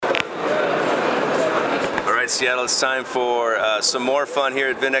Seattle. It's time for some more fun here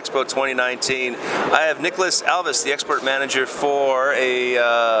at VinExpo 2019. I have Nicholas Alves, the export manager for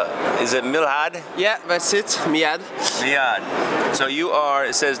is it Milad? Yeah, that's it, Milad. Milad. So you are,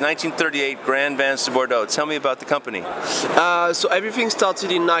 it says 1938 Grand Vans de Bordeaux. Tell me about the company. So everything started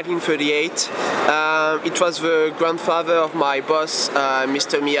in 1938. It was the grandfather of my boss,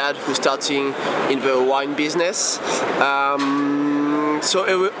 Mr. Milad, who starting in the wine business. So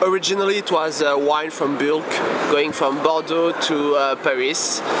originally it was wine from bulk, going from Bordeaux to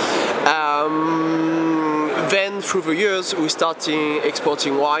Paris. Then through the years we started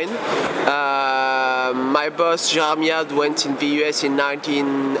exporting wine. My boss Gérard Milad went in the US in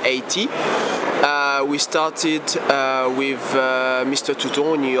 1980. We started with Mr.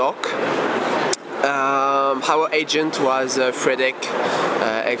 Touton in New York. Our agent was Fredek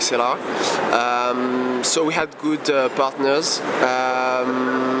XLR. So we had good partners.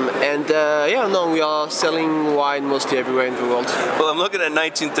 We are selling wine mostly everywhere in the world. Well, I'm looking at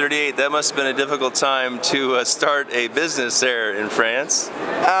 1938. That must have been a difficult time to start a business there in France.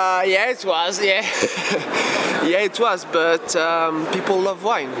 Yeah, it was. Yeah, yeah, it was. But people love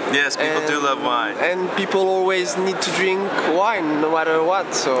wine. Yes, people do love wine, and people always need to drink wine, no matter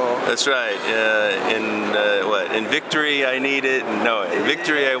what. So that's right. In victory I need it. No, in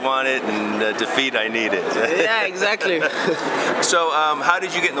victory I want it, and defeat I need it. Yeah, exactly. So, how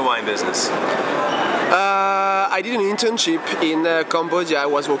did you get in the wine business? I did an internship in Cambodia. I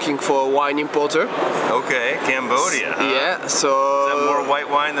was working for a wine importer. Okay, Cambodia. Huh? Yeah, so. Is that more white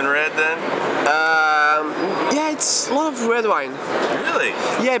wine than red then? Yeah, it's a lot of red wine. Really?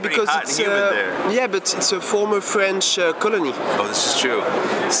 Yeah, it's because hot it's and humid there. Yeah, but it's a former French colony. Oh, this is true.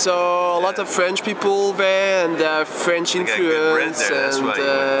 So a lot of French people there and French influence. You got good bread there. That's why you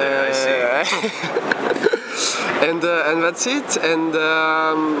went there. I see. And that's it. And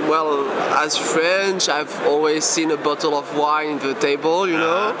well, as French, I've always seen a bottle of wine in the table, you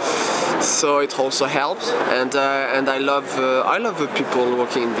know. So it also helps. And I love the people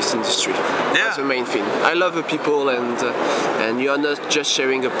working in this industry. Yeah. That's the main thing. I love the people, and you are not just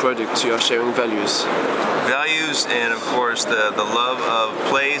sharing a product; you are sharing values. Values, and of course the love of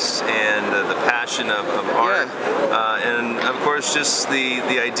place and the passion of art, and of course just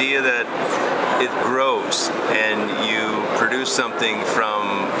the idea that it grows and you produce something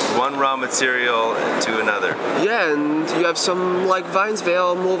from one raw material to another. Yeah, and you have some like vines, they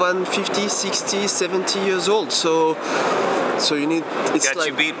are more than 50, 60, 70 years old, so you need. It's got like,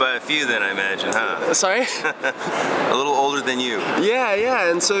 you beat by a few then, I imagine, huh? Sorry? A little older than you. Yeah,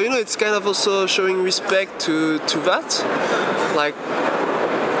 and so it's kind of also showing respect to that, like.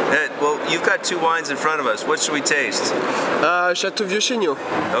 Well, you've got two wines in front of us. What should we taste? Chateau Vieux Chéniaud.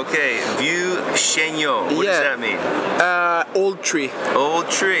 Okay, Vieux Chéniaud. What does that mean? Old tree. Old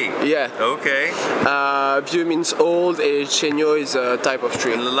tree. Yeah. Okay. Vieux means old, and Chéniaud is a type of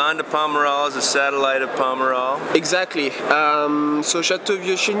tree. And Lalande de Pomerol is a satellite of Pomerol. Exactly. So Chateau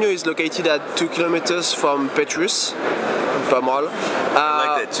Vieux Chéniaud is located at 2 kilometers from Petrus, Pomerol.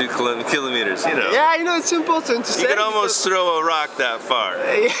 I like that 2 kilometers, you know. Yeah, it's important to say. You can almost throw a rock that far.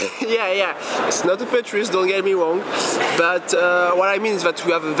 Yeah. It's not a Petrus, don't get me wrong. But what I mean is that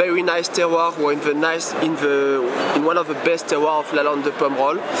we have a very nice terroir. We're in one of the best terroirs of Lalande de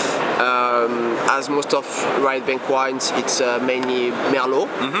Pomerol. As most of right bank wines, it's mainly Merlot.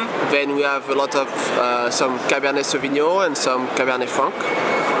 Mm-hmm. Then we have a lot of some Cabernet Sauvignon and some Cabernet Franc.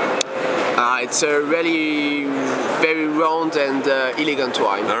 It's a really very round and elegant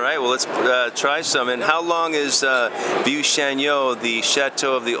wine. All right, well let's try some. And how long has Vieux Chéniaud, the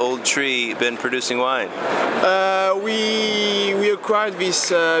chateau of the old tree, been producing wine? We acquired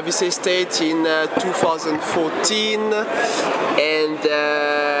this estate in 2014,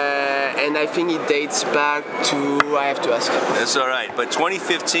 and I think it dates back to, I have to ask. That's all right, but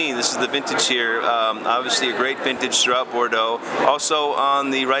 2015, this is the vintage here. Obviously a great vintage throughout Bordeaux. Also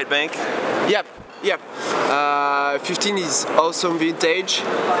on the right bank? Yep. 15 is awesome vintage.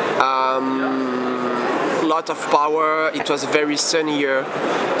 Lot of power. It was a very sunny year,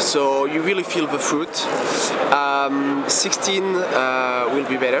 so you really feel the fruit. 16 will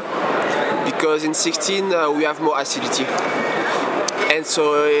be better because in 16 we have more acidity. And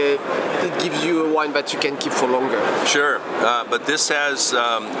so it gives you a wine that you can keep for longer. Sure, but this has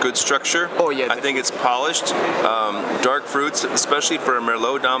good structure. Oh yeah. I think it's polished, dark fruits, especially for a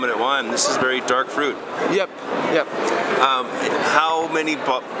Merlot dominant wine. This is very dark fruit. Yep. How many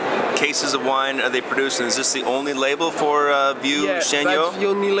cases of wine are they producing? Is this the only label for Vieux Chéniaud? That's the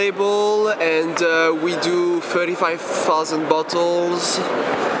only label, and we do 35,000 bottles,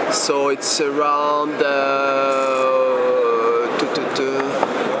 so it's around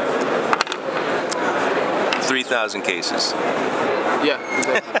 30 3,000 cases. Yeah,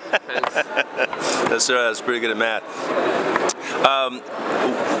 exactly. That's pretty good at math.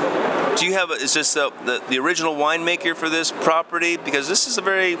 Do you have is this the original winemaker for this property? Because this is a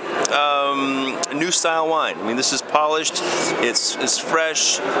very new style wine. I mean, this is polished. It's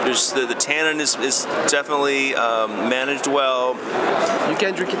fresh. There's the tannin is definitely managed well. You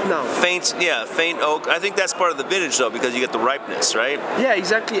can drink it now. Faint oak. I think that's part of the vintage though, because you get the ripeness, right? Yeah,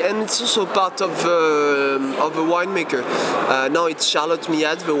 exactly, and it's also part of a winemaker. Now it's Charlotte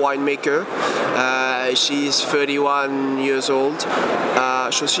Miad, the winemaker. She's 31 years old,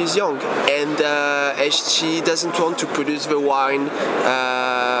 so she's young, and she doesn't want to produce the wine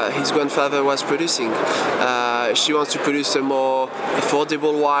his grandfather was producing. She wants to produce a more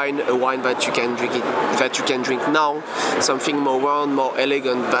affordable wine, a wine that you can drink now, something more round, more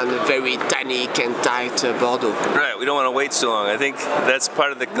elegant than a very tannic and tight Bordeaux. Right, we don't want to wait so long. I think that's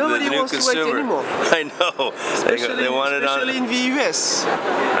part of the new wants consumer. To wait anymore. I know. They want it on. Especially in the US.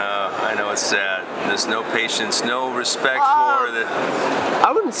 I know, it's sad. There's no patience, no respect for the.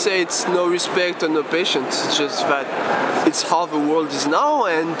 I wouldn't say it's no respect or no patience. It's just that it's how the world is now,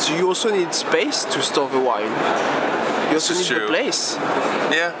 and you also need space to store the wine. You also need the place.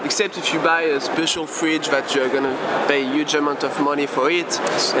 Yeah. Except if you buy a special fridge that you're gonna pay a huge amount of money for it,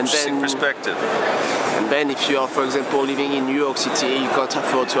 and then perspective. And then if you are, for example, living in New York City, you can't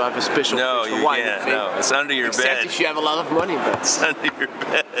afford to have a special fridge for wine. No, it's under your bed. Except if you have a lot of money, but it's under your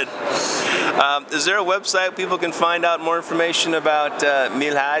bed. Is there a website people can find out more information about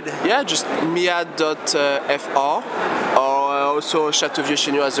Milhad? Yeah, just miad.fr, or also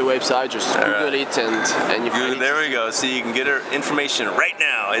Chateauvieux-Chenois as a website. Just Google it and you find it. There we go. So you can get her information right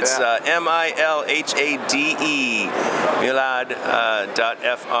now. It's MILHADE, Milhad.fr.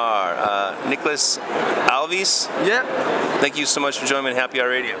 Nicholas Alves. Yeah. Thank you so much for joining me on Happy Hour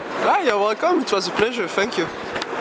Radio. You're welcome. It was a pleasure. Thank you.